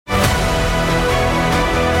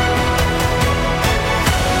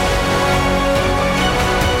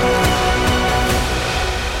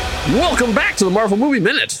Welcome back to the Marvel Movie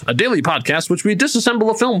Minute, a daily podcast which we disassemble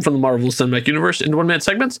a film from the Marvel Cinematic Universe into 1-minute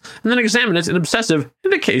segments and then examine it in obsessive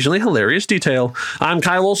and occasionally hilarious detail. I'm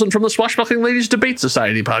Kyle Olson from the Swashbuckling Ladies Debate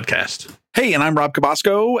Society podcast. Hey, and I'm Rob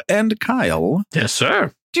Cabasco. And Kyle. Yes,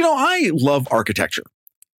 sir. Do you know, I love architecture,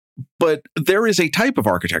 but there is a type of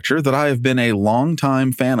architecture that I have been a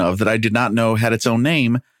longtime fan of that I did not know had its own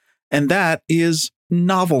name, and that is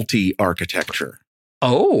novelty architecture.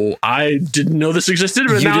 Oh, I didn't know this existed,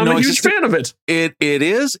 but now I'm a huge fan of it. It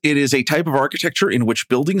is a type of architecture in which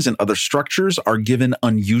buildings and other structures are given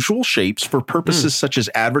unusual shapes for purposes such as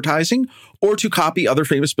advertising or to copy other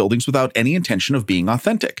famous buildings without any intention of being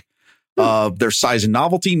authentic. Their size and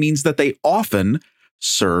novelty means that they often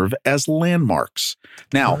serve as landmarks.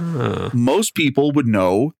 Now, most people would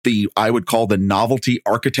know I would call the novelty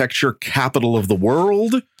architecture capital of the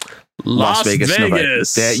world, Las Vegas.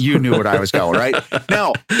 That you knew where I was going, right?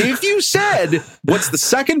 Now, if you said, what's the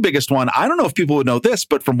second biggest one? I don't know if people would know this,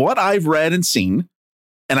 but from what I've read and seen,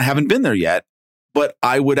 and I haven't been there yet, but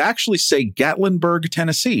I would actually say Gatlinburg,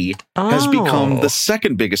 Tennessee has become the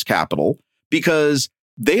second biggest capital because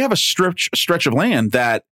they have a stretch of land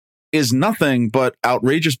that is nothing but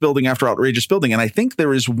outrageous building after outrageous building. And I think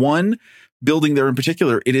there is one building there in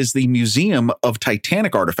particular. It is the Museum of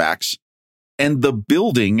Titanic Artifacts. And the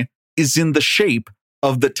building is in the shape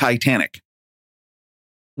of the Titanic,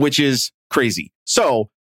 which is crazy. So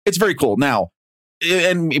it's very cool. Now,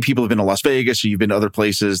 and people have been to Las Vegas, or you've been to other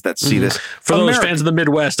places that see this. For those fans of the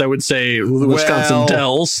Midwest, I would say the Wisconsin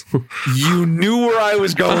Dells. You knew where I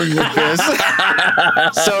was going with this.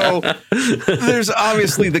 So there's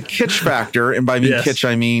obviously the kitsch factor. And by kitsch,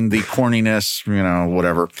 I mean the corniness,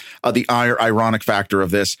 whatever, the ironic factor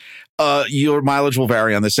of this. Your mileage will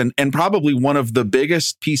vary on this. And probably one of the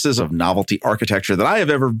biggest pieces of novelty architecture that I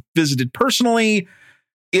have ever visited personally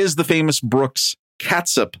is the famous Brooks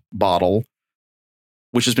catsup bottle,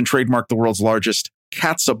 which has been trademarked the world's largest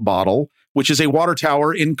catsup bottle, which is a water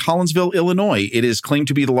tower in Collinsville, Illinois. It is claimed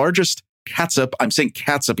to be the largest catsup. I'm saying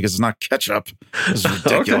catsup because it's not ketchup. This is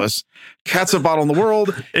ridiculous. Catsup bottle in the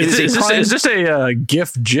world. Is this a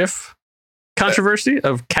GIF controversy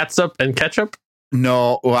of catsup and ketchup?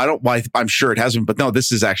 No, well, I don't. I'm sure it hasn't, but no,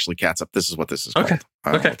 this is actually catsup. This is what this is called. Okay.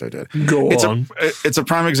 I don't know what I did. Go on. It's a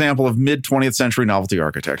prime example of mid-20th century novelty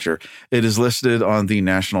architecture. It is listed on the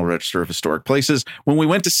National Register of Historic Places. When we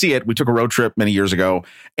went to see it, we took a road trip many years ago,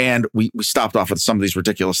 and we stopped off at some of these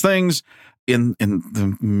ridiculous things in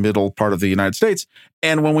the middle part of the United States.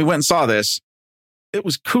 And when we went and saw this, it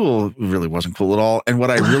was cool. It really wasn't cool at all. And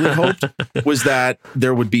what I really hoped was that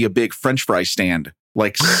there would be a big French fry stand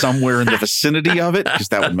like somewhere in the vicinity of it, because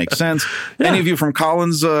that would make sense. Yeah. Any of you from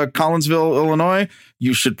Collinsville, Illinois,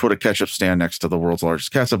 you should put a ketchup stand next to the world's largest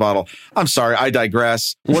ketchup bottle. I'm sorry, I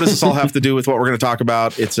digress. What does this all have to do with what we're going to talk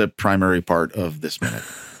about? It's a primary part of this minute.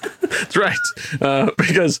 That's right.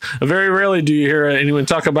 Because very rarely do you hear anyone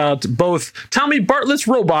talk about both Tommy Bartlett's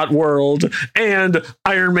Robot World and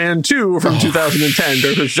Iron Man 2 from 2010,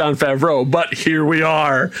 directed Jon Favreau. But here we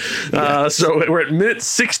are. So we're at minute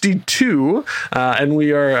 62, and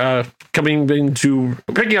we are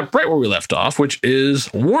picking up right where we left off, which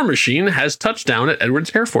is War Machine has touched down at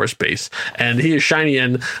Edwards Air Force Base, and he is shiny,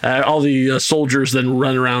 and all the soldiers then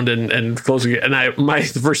run around and closing it. And my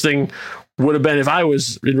first thing would have been, if I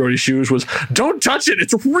was in Rhodey's shoes, was don't touch it.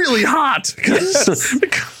 It's really hot because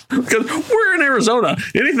we're in Arizona.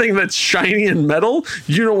 Anything that's shiny and metal,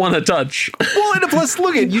 you don't want to touch. Well, and plus,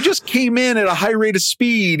 look at you just came in at a high rate of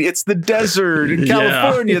speed. It's the desert in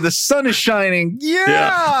California. The sun is shining.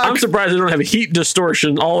 Yeah. I'm surprised they don't have heat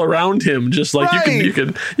distortion all around him. Just like you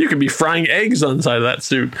can be frying eggs on the side of that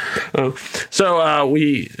suit. So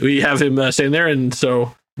we have him staying there, and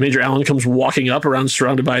so Major Allen comes walking up around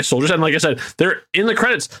surrounded by soldiers. And like I said, there in the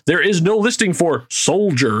credits, there is no listing for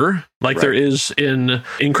soldier like there is in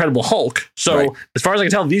Incredible Hulk. So as far as I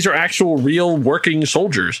can tell, these are actual real working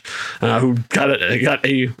soldiers who got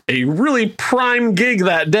a really prime gig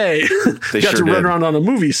that day. They got to run around on a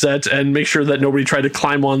movie set and make sure that nobody tried to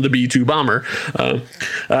climb on the B-2 bomber.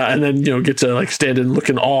 And then, get to like stand and look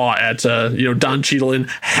in awe at, Don Cheadle in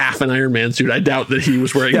half an Iron Man suit. I doubt that he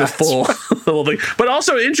was wearing the full thing. But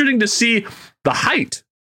also interesting to see the height,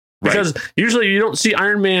 because usually you don't see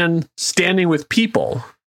Iron Man standing with people.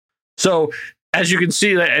 So as you can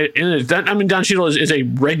see, Don Cheadle is a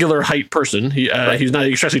regular height person. He's not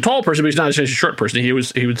an extremely tall person, but he's not an extremely short person. He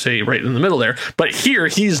would say right in the middle there. But here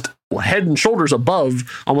he's head and shoulders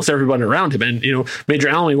above almost everybody around him. And Major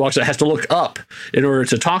Allen, when he walks out, has to look up in order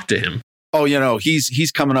to talk to him. Oh,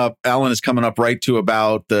 he's coming up. Allen is coming up right to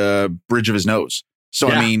about the bridge of his nose. So,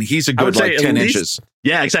 I mean, he's a good like 10 inches.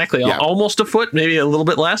 Yeah, exactly. Yeah. Almost a foot, maybe a little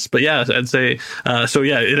bit less. But yeah, I'd say so.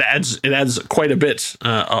 Yeah, it adds quite a bit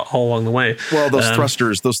all along the way. Well, those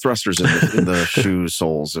thrusters in the shoe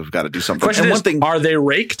soles have got to do something. Question is, are they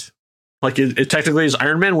raked? Like, it technically is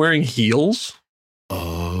Iron Man wearing heels?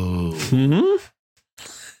 Oh. Mm-hmm.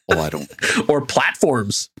 Oh, I don't. Or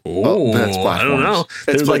platforms. That's platforms. I don't know.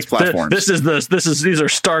 It's like platforms. These are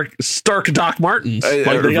Stark Doc Martens.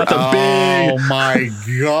 Like they got the big. Oh my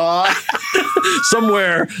god!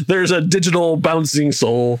 Somewhere there's a digital bouncing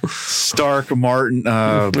sole. Stark Martin.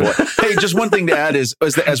 Boy. Hey, just one thing to add is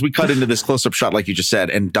as we cut into this close-up shot, like you just said,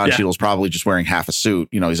 and Don Cheadle's probably just wearing half a suit.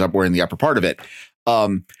 You know, he's up wearing the upper part of it.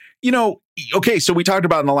 You know, okay, so we talked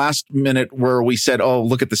about in the last minute where we said, oh,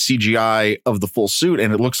 look at the CGI of the full suit,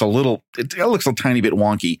 and it looks a tiny bit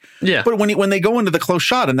wonky. Yeah. But when they go into the close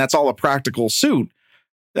shot and that's all a practical suit,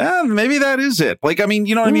 maybe that is it. Like, I mean,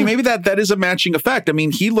 you know what I mean? Maybe that is a matching effect. I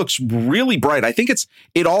mean, he looks really bright. I think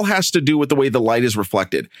it all has to do with the way the light is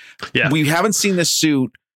reflected. Yeah. We haven't seen this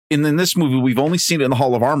suit. In this movie, we've only seen it in the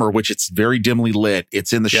Hall of Armor, which it's very dimly lit.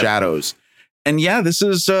 It's in the shadows. And yeah, this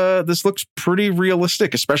looks pretty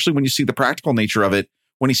realistic, especially when you see the practical nature of it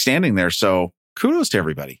when he's standing there. So kudos to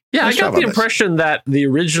everybody. Yeah, nice. I got the impression that the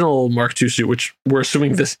original Mark II suit, which we're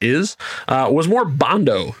assuming this is, was more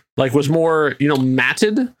Bondo, like was more,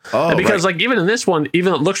 matted. Oh, because like even in this one,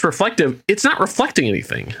 even though it looks reflective, it's not reflecting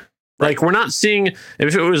anything. Like we're not seeing,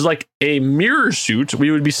 if it was like a mirror suit,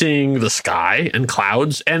 we would be seeing the sky and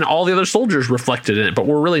clouds and all the other soldiers reflected in it, but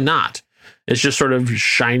we're really not. It's just sort of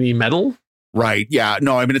shiny metal. Right. Yeah.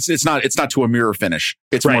 No, I mean, it's not to a mirror finish.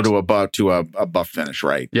 It's more to a buff finish.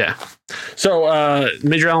 Right. Yeah. So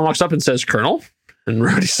Major Allen walks up and says, Colonel, and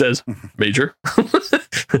Rhodey says, Major,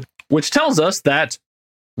 which tells us that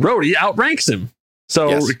Rhodey outranks him.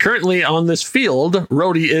 So currently on this field,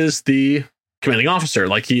 Rhodey is the commanding officer.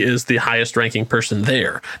 Like he is the highest ranking person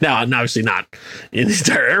there. Now, obviously not in the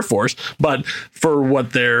entire Air Force, but for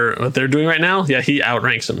what they're doing right now, yeah, he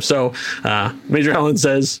outranks him. So Major Allen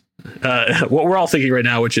says, what we're all thinking right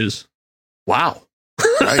now, which is, wow.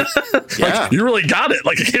 Right. Yeah. Like, you really got it.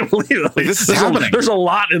 Like, I can't believe it. Like, this is happening. There's a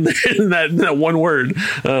lot in that one word.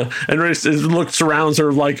 And Ray looks around, sort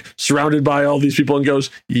of like surrounded by all these people and goes,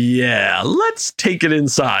 yeah, let's take it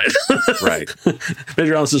inside. Right.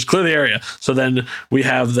 Major Allen says, clear the area. So then we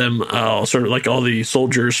have them sort of like all the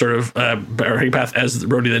soldiers sort of hang path as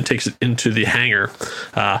Rhodey then takes it into the hangar.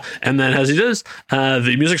 And then as he does,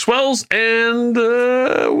 the music swells and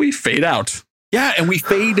we fade out. Yeah. And we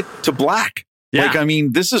fade to black. Yeah. Like, I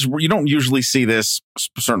mean, you don't usually see this,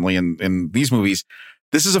 certainly in these movies.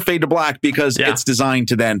 This is a fade to black because it's designed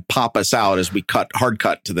to then pop us out as we hard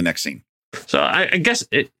cut to the next scene. So I guess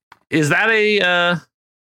is that a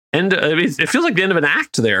end? I mean, it feels like the end of an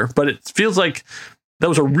act there, but it feels like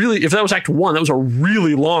if that was act one, that was a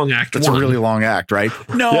really long act. It's a really long act, right?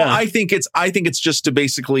 No, yeah. I think it's just to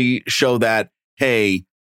basically show that, hey,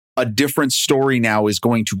 a different story now is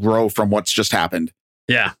going to grow from what's just happened.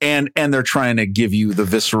 Yeah. And they're trying to give you the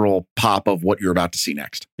visceral pop of what you're about to see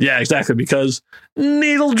next. Yeah, exactly. Because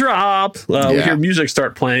needle drop, we hear music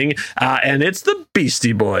start playing, and it's the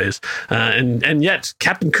Beastie Boys. And yet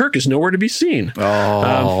Captain Kirk is nowhere to be seen.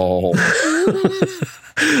 Oh.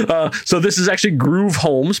 So this is actually Groove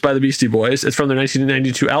Holmes by the Beastie Boys. It's from their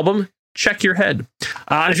 1992 album, Check Your Head.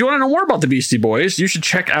 And if you want to know more about the Beastie Boys, you should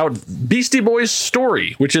check out Beastie Boys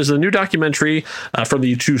Story, which is a new documentary from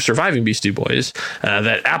the two surviving Beastie Boys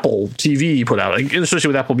that Apple TV put out, especially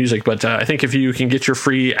with Apple Music. But I think if you can get your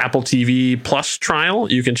free Apple TV Plus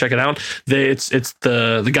trial, you can check it out. It's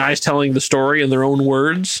the guys telling the story in their own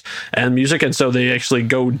words and music, and so they actually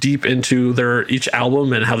go deep into each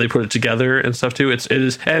album and how they put it together and stuff too. It's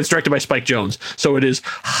directed by Spike Jonze, so it is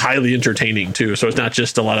highly entertaining too. So it's not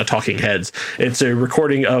just a lot of talking heads. It's a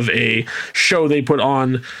recording of a show they put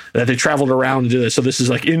on that they traveled around and did this. So this is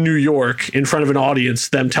like in New York in front of an audience,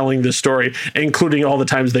 them telling this story, including all the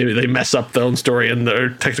times they mess up their own story and their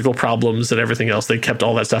technical problems and everything else. They kept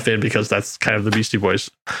all that stuff in because that's kind of the Beastie Boys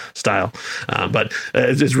style. But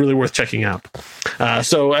it's really worth checking out.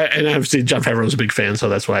 And obviously Jon Favreau is a big fan, so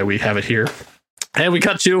that's why we have it here. And we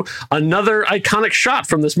cut to another iconic shot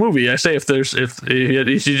from this movie. I say if you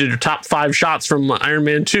did your top 5 shots from Iron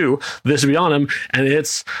Man 2, this would be on him. And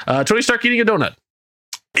it's Tony Stark eating a donut.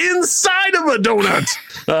 Inside of a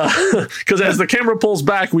donut. Because as the camera pulls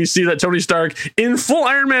back, we see that Tony Stark in full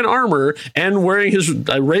Iron Man armor and wearing his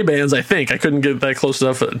Ray-Bans, I think. I couldn't get that close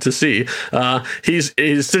enough to see. He's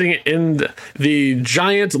sitting in the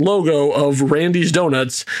giant logo of Randy's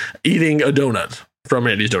Donuts eating a donut. from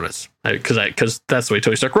Randy's Donuts, because that's the way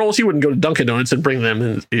Tony Stark rolls. He wouldn't go to Dunkin' Donuts and bring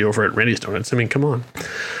them over at Randy's Donuts. I mean, come on.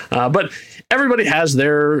 But everybody has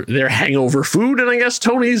their hangover food, and I guess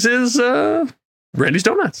Tony's is Randy's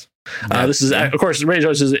Donuts. This is, of course, Randy's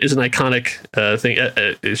Donuts is an iconic thing.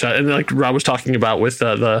 And like Rob was talking about with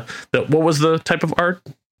the what was the type of art?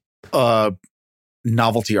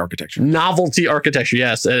 Novelty architecture. Novelty architecture,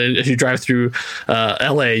 yes. If you drive through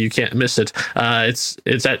LA, you can't miss it.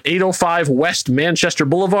 It's at 805 West Manchester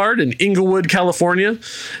Boulevard in Inglewood, California.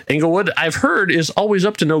 Inglewood, I've heard, is always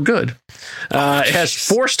up to no good. It has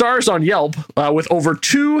 4 stars on Yelp with over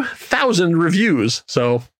 2,000 reviews.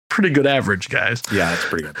 So pretty good average, guys. Yeah, that's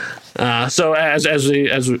pretty good. So as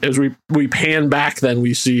we pan back, then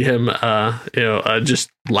we see him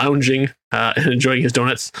just lounging and enjoying his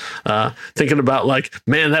donuts, thinking about like,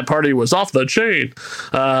 man, that party was off the chain.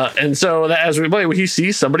 And so as we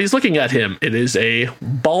see somebody's looking at him. It is a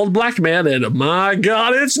bald black man, and my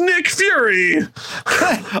God, it's Nick Fury.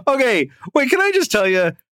 Okay, wait, can I just tell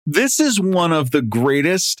you, this is one of the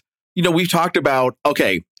greatest. We've talked about,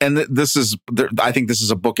 okay, and I think this is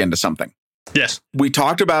a bookend to something. Yes. We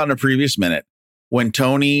talked about in a previous minute when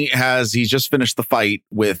Tony he's just finished the fight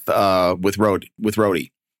with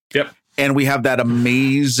Rhodey. Yep. And we have that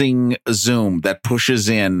amazing zoom that pushes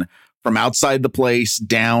in from outside the place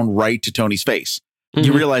down right to Tony's face. Mm-hmm.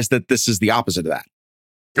 You realize that this is the opposite of that.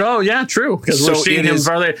 Oh, yeah, true. Because we're seeing him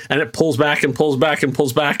farther, and it pulls back and pulls back and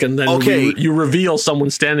pulls back, and then you reveal someone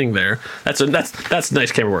standing there. That's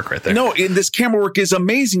nice camera work right there. No, this camera work is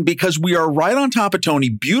amazing because we are right on top of Tony.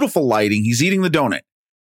 Beautiful lighting. He's eating the donut.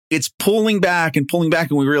 It's pulling back, and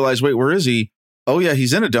we realize, wait, where is he? Oh, yeah,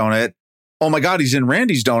 he's in a donut. Oh, my God, he's in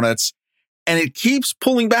Randy's Donuts. And it keeps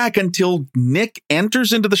pulling back until Nick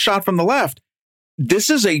enters into the shot from the left. This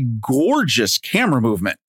is a gorgeous camera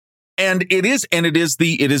movement. And it is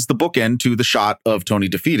the bookend to the shot of Tony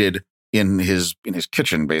defeated in his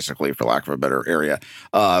kitchen, basically, for lack of a better area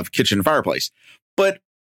of kitchen fireplace. But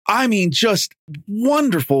I mean, just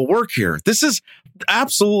wonderful work here. This is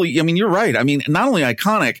absolutely, I mean, you're right. I mean, not only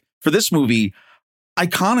iconic for this movie,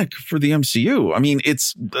 iconic for the MCU. I mean,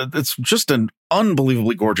 it's just an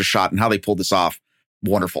unbelievably gorgeous shot, and how they pulled this off.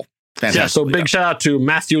 Wonderful. Yeah, so big shout out to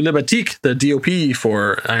Matthew Libatique, the DOP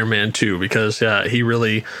for Iron Man 2, because he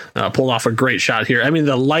really pulled off a great shot here. I mean,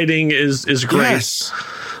 the lighting is great. Yes.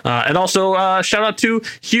 And also shout out to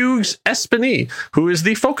Hughes Espany, who is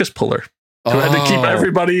the focus puller, who had to keep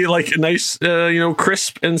everybody like nice,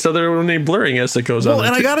 crisp, and so they're only blurring as it goes on. Well,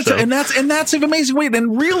 and I gotta say, and that's an amazing way.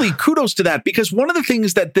 And really, kudos to that, because one of the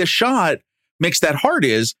things that this shot makes that hard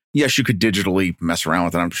is, yes, you could digitally mess around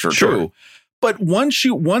with it, I'm sure. Too. But once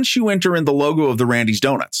you enter in the logo of the Randy's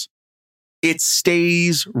Donuts, it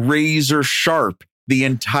stays razor sharp the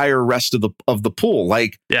entire rest of the pool.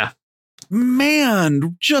 Like, yeah,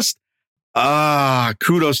 man, just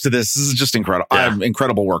kudos to this. This is just incredible. Yeah.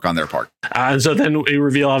 Incredible work on their part. And so then we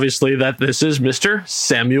reveal, obviously, that this is Mr.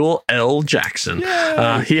 Samuel L. Jackson.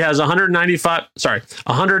 He has 197.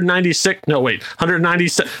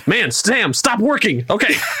 Man, Sam, stop working.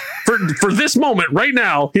 Okay. For this moment right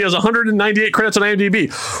now, he has 198 credits on IMDb.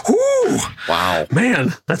 Whew. Wow.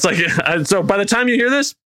 Man, that's like, so by the time you hear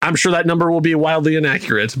this, I'm sure that number will be wildly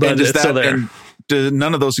inaccurate, but it's still there. And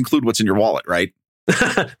none of those include what's in your wallet, right?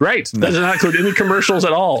 Right. Does not include any commercials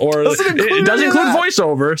at all, or it does include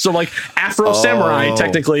voiceover. So like Afro Samurai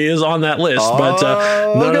technically is on that list, but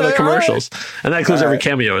none of the commercials, and that includes every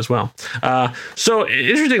cameo as well. So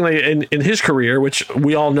interestingly, in his career, which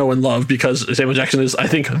we all know and love, because Samuel Jackson is, I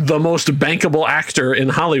think, the most bankable actor in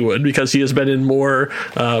Hollywood, because he has been in more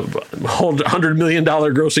 $100 million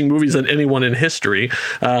grossing movies than anyone in history.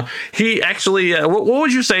 He actually, what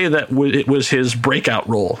would you say that it was his breakout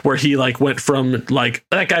role, where he like went from like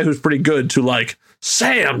that guy who's pretty good to like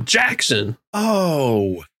Sam Jackson?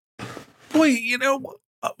 Oh, boy,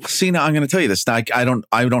 see, now I'm going to tell you this. Now, I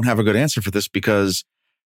don't have a good answer for this, because,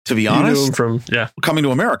 to be honest, knew him from Coming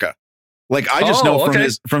to America. Like, I just know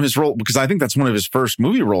from his role, because I think that's one of his first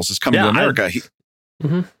movie roles is Coming to America.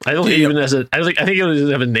 I don't think he even has I think he doesn't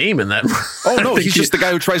have a name in that. Oh no, he's just the guy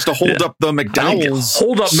who tries to hold up the McDowell's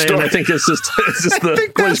hold up man. I think it's just what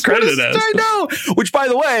he's credited as. I know. Which, by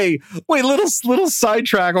the way, little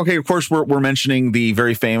sidetrack. Okay, of course we're mentioning the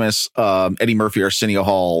very famous Eddie Murphy Arsenio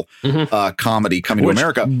Hall comedy Coming to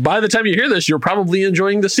America. By the time you hear this, you're probably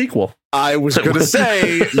enjoying the sequel. I was going to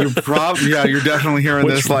say, you're definitely hearing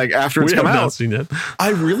this like after it's come out. Seen it. I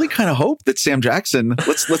really kind of hope that Sam Jackson,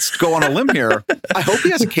 let's go on a limb here. I hope he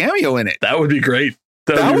has a cameo in it. That would be great.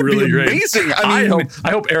 That would be really amazing. Great. I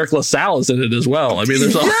hope Eric LaSalle is in it as well. I mean,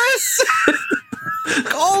 there's yes.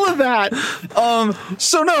 all of that.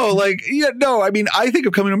 So no, like, yeah, no, I mean, I think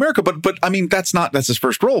of Coming to America, but I mean, that's his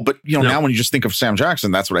first role. But, you know, now when you just think of Sam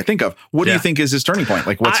Jackson, that's what I think of. What do you think is his turning point?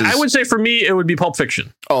 Like, I would say for me, it would be Pulp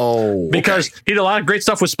Fiction. Oh, because he did a lot of great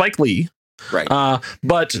stuff with Spike Lee. Right.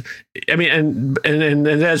 But I mean, and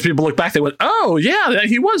as people look back, they went, oh yeah,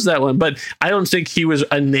 he was that one. But I don't think he was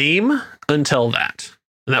a name until that.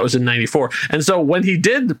 And that was in 94. And so when he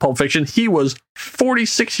did Pulp Fiction, he was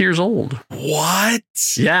 46 years old. What?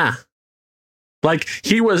 Yeah. Like,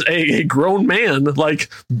 he was a grown man, like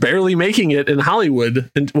barely making it in Hollywood.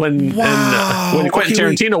 And when Quentin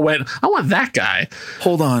Tarantino went, I want that guy.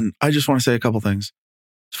 Hold on. I just want to say a couple things.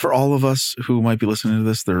 For all of us who might be listening to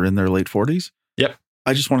this, they're in their late 40s. Yep.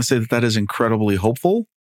 I just want to say that is incredibly hopeful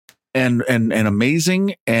and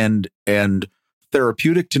amazing and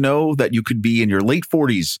therapeutic to know that you could be in your late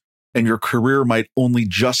 40s and your career might only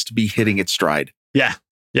just be hitting its stride. Yeah.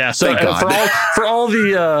 Yeah. So for all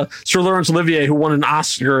the Sir Laurence Olivier who won an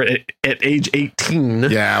Oscar at age 18.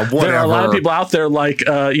 Yeah. Whatever. There are a lot of people out there like,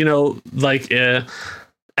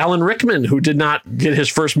 Alan Rickman, who did not get his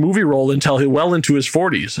first movie role until well into his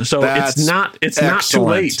 40s. So it's not too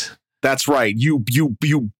late. That's right. You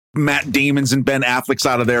Matt Damons and Ben Affleck's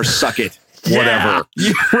out of there. Suck it. Whatever.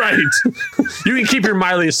 Yeah, right. You can keep your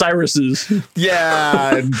Miley Cyruses.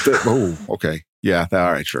 Yeah. Okay. Yeah.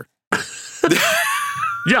 All right. Sure.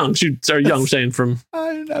 Young. Young saying from.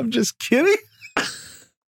 I'm just kidding.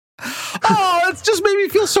 Oh, it's just made me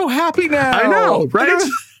feel so happy now. I know, right?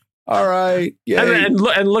 All right. Yeah.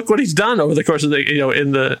 And look what he's done over the course of they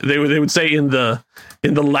would say in the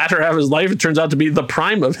latter half of his life, it turns out to be the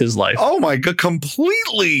prime of his life. Oh my God,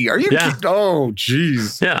 completely. Are you kidding? Oh,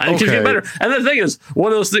 geez. Yeah. And it can get better. And the thing is,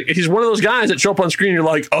 he's one of those guys that show up on screen and you're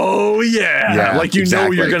like, oh yeah. Like,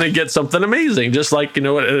 know you're going to get something amazing. Just like, he's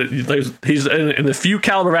in the few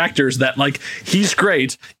caliber actors that, like, he's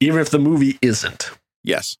great, even if the movie isn't.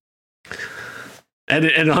 Yes. And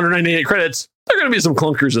 198 credits, there are going to be some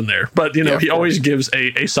clunkers in there, but he always gives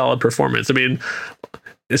a solid performance. I mean,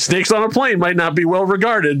 Snakes on a Plane might not be well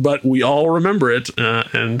regarded, but we all remember it.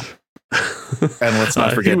 And let's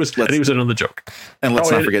not forget, he was in on the joke. And let's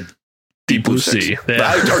not forget Deep Blue Sea.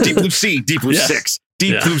 Yeah. Or Deep Blue Sea, Deep Blue 6,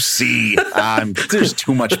 Deep Blue Sea. There's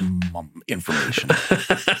too much information.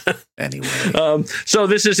 Anyway, so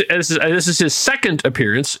this is his second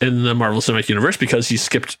appearance in the Marvel Cinematic Universe because he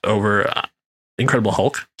skipped over Incredible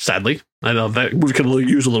Hulk, sadly. I know that we could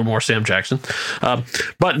use a little more Sam Jackson.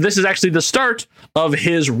 But this is actually the start of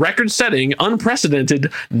his record-setting,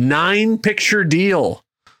 unprecedented 9-picture deal.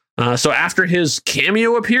 So after his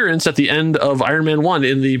cameo appearance at the end of Iron Man 1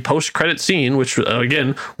 in the post-credit scene, which,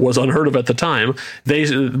 again, was unheard of at the time,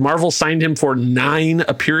 Marvel signed him for 9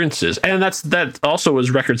 appearances. And that also was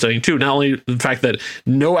record-setting, too. Not only the fact that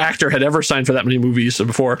no actor had ever signed for that many movies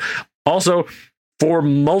before, also for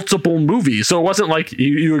multiple movies. So it wasn't like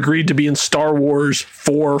you agreed to be in Star Wars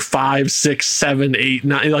 4, 5, 6, 7, 8,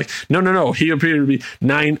 9. Like, no. He appeared to be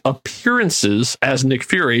 9 appearances as Nick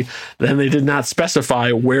Fury. Then they did not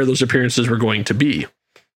specify where those appearances were going to be.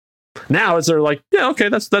 Now they're like, yeah, okay,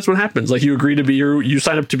 that's what happens. Like, you agree to be you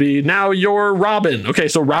sign up to be, now you're Robin. Okay,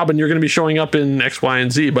 so Robin, you're going to be showing up in X, Y, and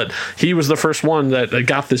Z. But he was the first one that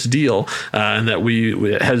got this deal, and that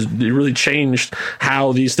has really changed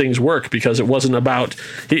how these things work, because it wasn't about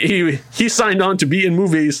he signed on to be in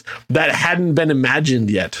movies that hadn't been imagined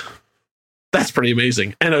yet. That's pretty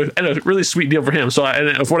amazing, and a really sweet deal for him. So,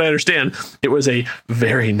 of what I understand, it was a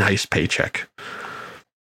very nice paycheck.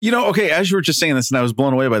 Okay, as you were just saying this and I was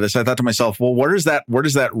blown away by this, I thought to myself, well, where does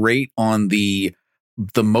that rate on the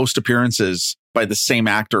most appearances by the same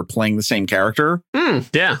actor playing the same character?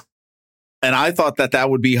 Yeah. And I thought that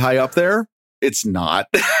would be high up there. It's not.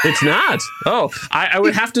 It's not. Oh, I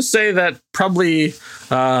would have to say that probably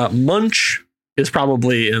Munch is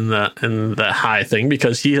probably in the high thing,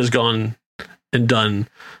 because he has gone and done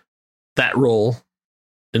that role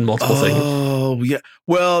in multiple things. Oh, yeah.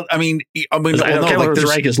 Well, I mean, his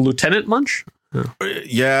rank is Lieutenant Munch.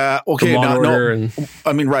 Yeah. Okay. No.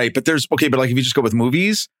 I mean, right. But but like, if you just go with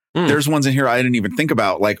movies, there's ones in here I didn't even think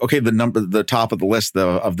about. Like, okay, the top of the list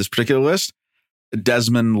of this particular list,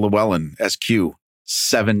 Desmond Llewellyn as Q,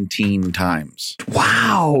 17 times.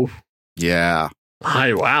 Wow. Yeah.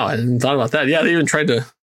 Wow. I hadn't thought about that. Yeah. They even tried to.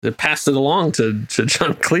 They passed it along to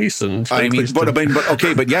John Cleese.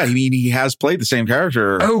 But yeah, I mean, he has played the same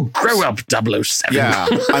character. Oh, grow up, 007. Yeah,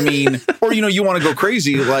 I mean, or you want to go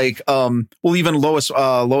crazy, like, even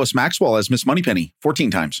Lois Maxwell as Miss Moneypenny, 14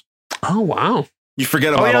 times. Oh, wow. You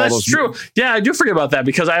forget about all those. True. Yeah, I do forget about that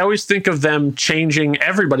because I always think of them changing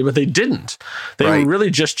everybody, but they didn't. They would really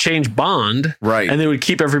just change Bond, right? And they would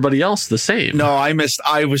keep everybody else the same. No, I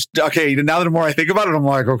was okay. Now that the more I think about it, I'm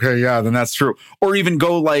like, okay, yeah, then that's true. Or even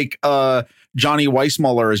go like Johnny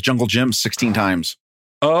Weissmuller as Jungle Jim 16 times.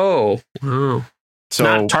 Oh, so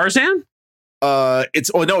not Tarzan.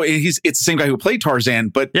 It's the same guy who played Tarzan,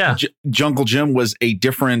 but Jungle Jim was a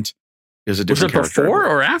different. Was it before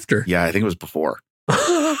or after? Yeah, I think it was before.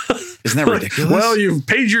 Isn't that ridiculous? Well, you've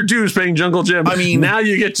paid your dues paying Jungle Jim. I mean, now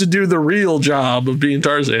you get to do the real job of being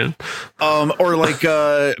Tarzan. Or like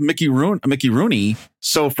Mickey Rooney.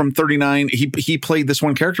 So from 39, he played this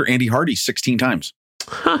one character, Andy Hardy, 16 times.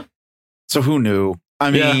 Huh. So who knew?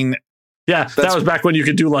 I mean, that was back when you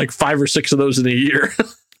could do like 5 or 6 of those in a year.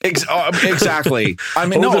 Exactly. I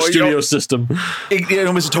mean, the studio system.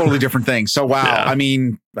 It was a totally different thing. So, wow. Yeah. I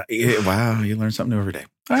mean, wow, you learn something new every day.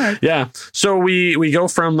 All right. Yeah. So we go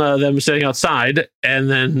from them sitting outside, and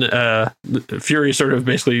then Fury sort of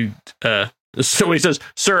basically. So he says,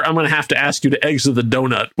 "Sir, I'm going to have to ask you to exit the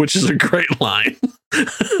donut," which is a great line.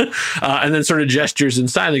 And then sort of gestures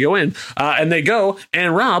inside. They go in, and they go,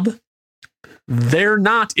 and Rob, they're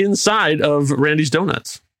not inside of Randy's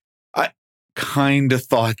Donuts. Kind of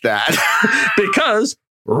thought that because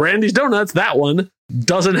Randy's Donuts, that one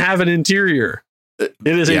doesn't have an interior. It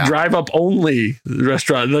is a drive-up only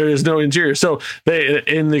restaurant. There is no interior. So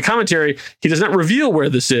in the commentary, he does not reveal where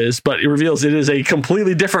this is, but it reveals it is a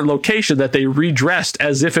completely different location that they redressed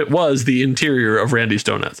as if it was the interior of Randy's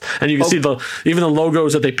Donuts. And you can see even the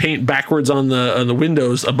logos that they paint backwards on the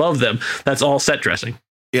windows above them. That's all set dressing.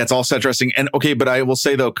 Yeah, it's all set dressing. And okay, but I will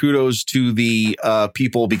say, though, kudos to the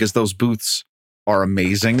people because those booths are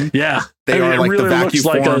amazing. Yeah. They are like really the vacuum looks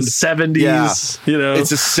like a 70s,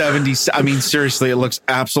 It's a 70s. I mean, seriously, it looks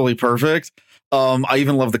absolutely perfect. I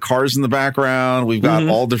even love the cars in the background. We've got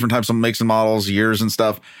all different types of makes and models, years and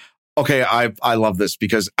stuff. Okay, I love this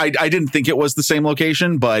because I didn't think it was the same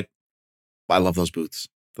location, but I love those booths.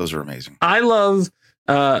 Those are amazing. I love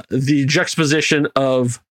the juxtaposition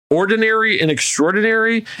of ordinary and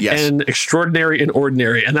extraordinary, and extraordinary and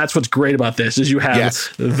ordinary. And that's what's great about this is you have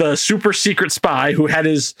the super secret spy who had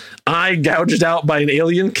his eye gouged out by an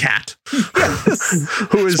alien cat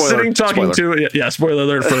who is sitting talking to spoiler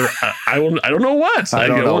alert for I don't know what. I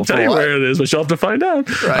won't tell you where it is, but you'll have to find out.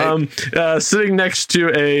 Right. Sitting next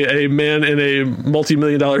to a man in a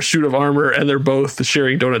multi-million-dollar suit of armor, and they're both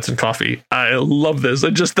sharing donuts and coffee. I love this.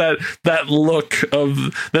 And just that look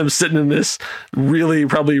of them sitting in this really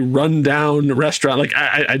probably run down restaurant. Like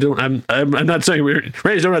I'm not saying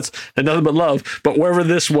Randy's Donuts and nothing but love, but wherever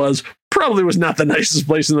this was probably was not the nicest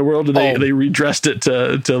place in the world, and they redressed it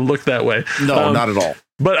to look that way. No, not at all.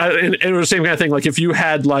 But it was the same kind of thing. Like if you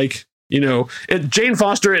had Jane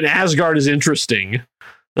Foster in Asgard is interesting.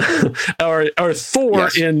 or Thor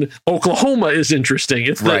in Oklahoma is interesting.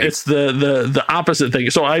 It's the opposite thing.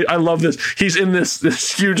 So I love this. He's in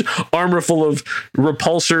this huge armor full of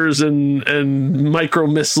repulsors and micro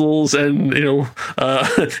missiles and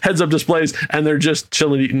heads up displays, and they're just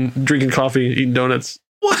chilling, drinking coffee, eating donuts.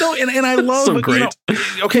 Well, no, and I love so great.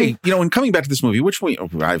 And coming back to this movie, which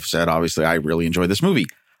I've said obviously I really enjoy this movie.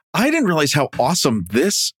 I didn't realize how awesome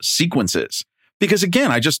this sequence is. Because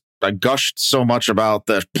again, I gushed so much about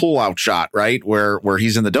the pull-out shot, right? Where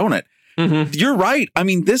he's in the donut. Mm-hmm. You're right. I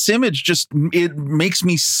mean, this image it makes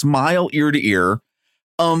me smile ear to ear.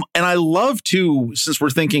 And I love too, since we're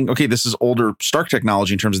thinking, okay, this is older Stark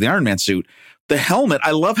technology in terms of the Iron Man suit. The helmet,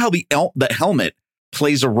 I love how the helmet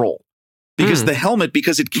plays a role. Because the helmet,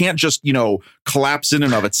 because it can't just, collapse in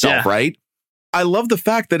and of itself, right? I love the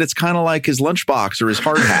fact that it's kind of like his lunchbox or his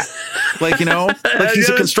hard hat. Like he's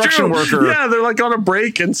a construction worker. Yeah, they're like on a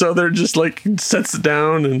break. And so they're just like sets it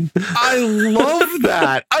down. And I love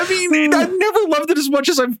that. I mean, I've never loved it as much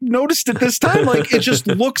as I've noticed it this time. Like, it just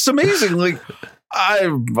looks amazing. Like, I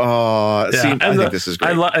think this is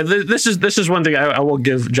great. This is one thing I will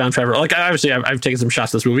give Jon Favreau. Like, obviously, I've taken some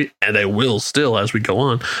shots this movie, and I will still as we go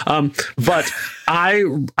on. But I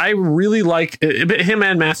really like him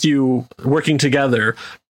and Matthew working together.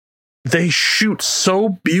 They shoot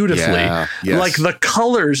so beautifully. Like the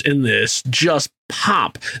colors in this just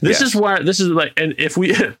pop. This is like, and if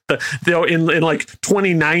we in like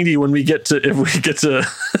 2090 when we get to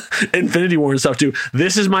Infinity War and stuff too,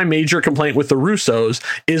 this is my major complaint with the Russos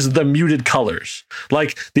is the muted colors.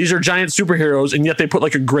 Like, these are giant superheroes, and yet they put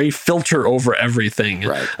like a gray filter over everything.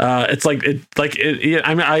 Right. It's like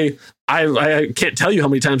I mean, I can't tell you how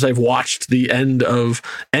many times I've watched the end of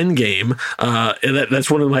Endgame. And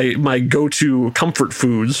that's one of my go-to comfort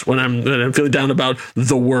foods when I'm feeling down about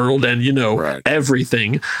the world and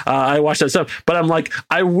everything. I watched that stuff, but I'm like,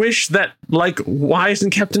 I wish that, like, why isn't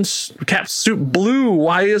Cap's suit blue?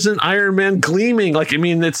 Why isn't Iron Man gleaming? Like, I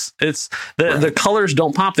mean, it's the colors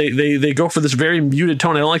don't pop. They go for this very muted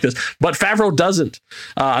tone. I don't like this, but Favreau doesn't,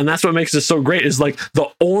 and that's what makes it so great. Is like the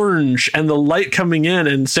orange and the light coming in,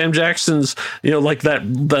 and Sam Jackson's, like that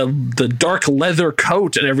the dark leather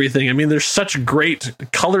coat and everything. I mean, there's such great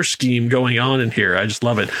color scheme going on in here. I just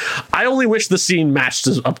love it. I only wish the scene matched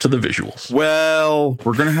up to the visuals. Well,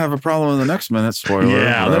 we're gonna have a problem in the next minute. Spoiler.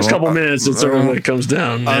 Yeah, the next couple minutes, it's when it comes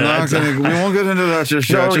down. We won't get into that just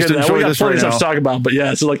yet. Just enjoy we got this plenty right of stuff now. to talk about, but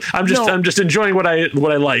yeah, so like I'm just enjoying what I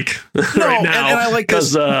like right now. And I like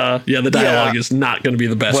because the dialogue is not going to be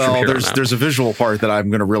the best. Well, there's a visual part that I'm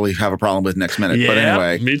going to really have a problem with next minute. Yeah, but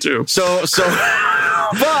anyway, me too. So, but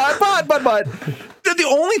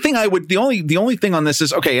the only thing on this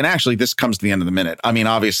is okay. And actually, this comes to the end of the minute. I mean,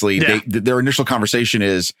 obviously, their initial conversation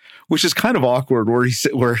which is kind of awkward, where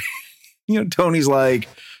Tony's like,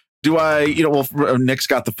 do I, Nick's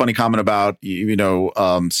got the funny comment about,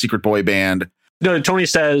 secret boy band. No, Tony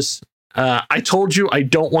says, I told you I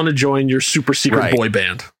don't want to join your super secret boy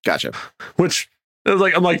band. Gotcha. Which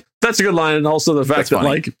I'm like, that's a good line. And also the fact that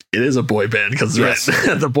like it is a boy band because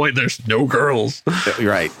at the point there's no girls.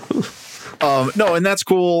 You're right. No, and that's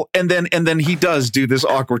cool. And then he does do this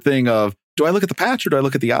awkward thing of, do I look at the patch or do I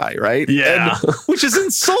look at the eye? Right. Yeah. Which is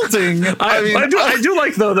insulting. I do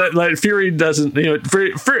like though that like Fury doesn't,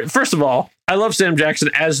 first of all, I love Sam Jackson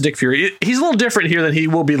as Nick Fury. He's a little different here than he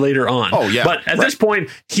will be later on. Oh yeah. But at this point,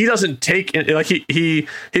 he doesn't take it. Like he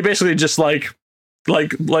basically just like,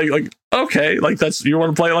 okay, like that's, you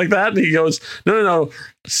want to play it like that? And he goes, no.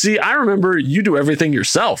 See, I remember you do everything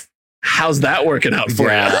yourself. How's that working out for you?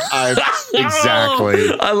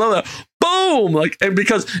 Exactly. I love that. Boom! Like, and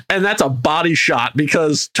that's a body shot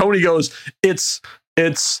because Tony goes, it's,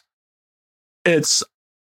 and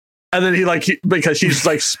then because she's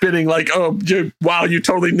like spinning like, oh, wow, you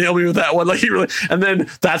totally nailed me with that one. Like he really, and then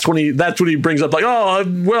that's when he brings up like, oh,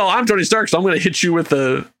 well, I'm Tony Stark, so I'm going to hit you with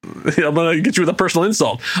I'm going to get you with a personal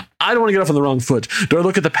insult. I don't want to get off on the wrong foot. Do I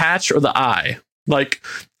look at the patch or the eye? Like,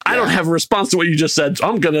 I don't have a response to what you just said. So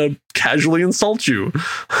I'm going to casually insult you.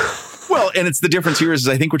 Well, and it's the difference here is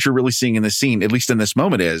I think what you're really seeing in this scene, at least in this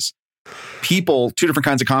moment, is two different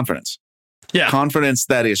kinds of confidence. Yeah. Confidence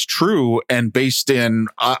that is true and based in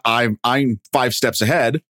I'm 5 steps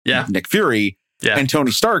ahead. Yeah. Nick Fury. Yeah. And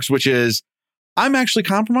Tony Stark's, which is I'm actually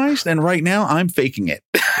compromised and right now I'm faking it.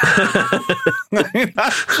 I'm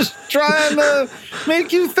just trying to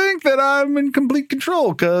make you think that I'm in complete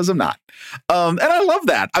control because I'm not. And I love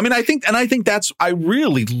that. I mean, I think I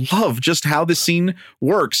really love just how this scene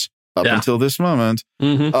works up until this moment.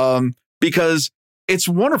 Mm-hmm. Because it's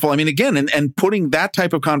wonderful. I mean, again, and putting that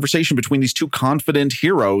type of conversation between these two confident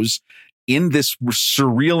heroes in this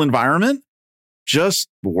surreal environment just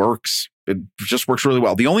works. It just works really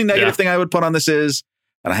well. The only negative thing I would put on this is,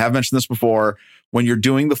 and I have mentioned this before, when you're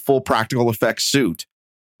doing the full practical effects suit,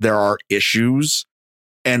 there are issues.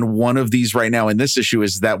 And one of these right now in this issue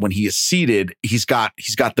is that when he is seated, he's got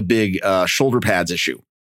the big shoulder pads issue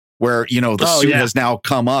where, the suit has now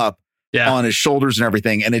come up on his shoulders and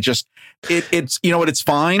everything. And it's it's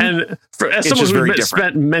fine. And as someone who's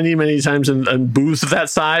spent many, many times in booths of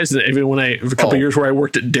that size, and even when a couple of years where I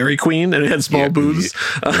worked at Dairy Queen and it had small booths,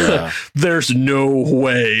 there's no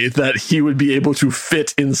way that he would be able to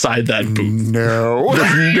fit inside that booth. No.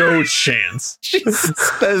 There's no chance. I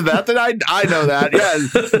know that. Yeah,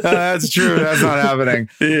 that's true. That's not happening.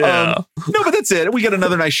 Yeah. No, but that's it. We get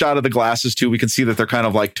another nice shot of the glasses too. We can see that they're kind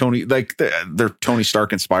of like they're Tony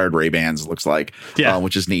Stark inspired Ray-Bans, it looks like,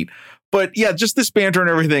 which is neat. But yeah, just this banter and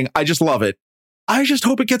everything. I just love it. I just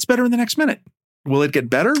hope it gets better in the next minute. Will it get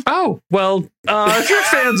better? Oh, well, if you're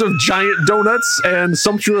fans of giant donuts and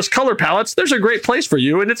sumptuous color palettes, there's a great place for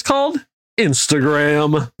you, and it's called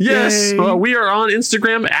Instagram. Yes, we are on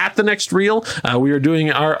Instagram at The Next Reel. We are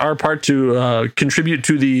doing our part to contribute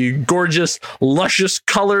to the gorgeous, luscious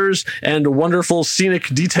colors and wonderful scenic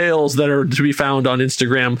details that are to be found on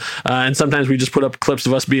Instagram. And sometimes we just put up clips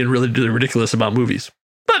of us being really ridiculous about movies.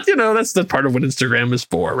 But, that's the part of what Instagram is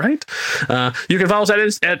for, right? You can follow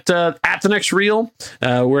us at The Next Reel.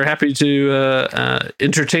 We're happy to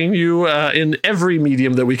entertain you in every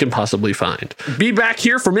medium that we can possibly find. Be back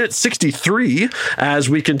here for minute 63 as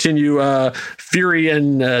we continue Fury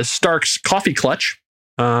and Stark's coffee clutch.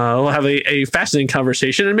 We'll have a fascinating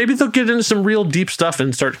conversation, and maybe they'll get into some real deep stuff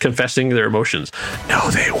and start confessing their emotions. No,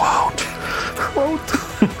 they won't.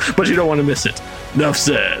 But you don't want to miss it. Enough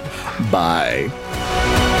said. Bye.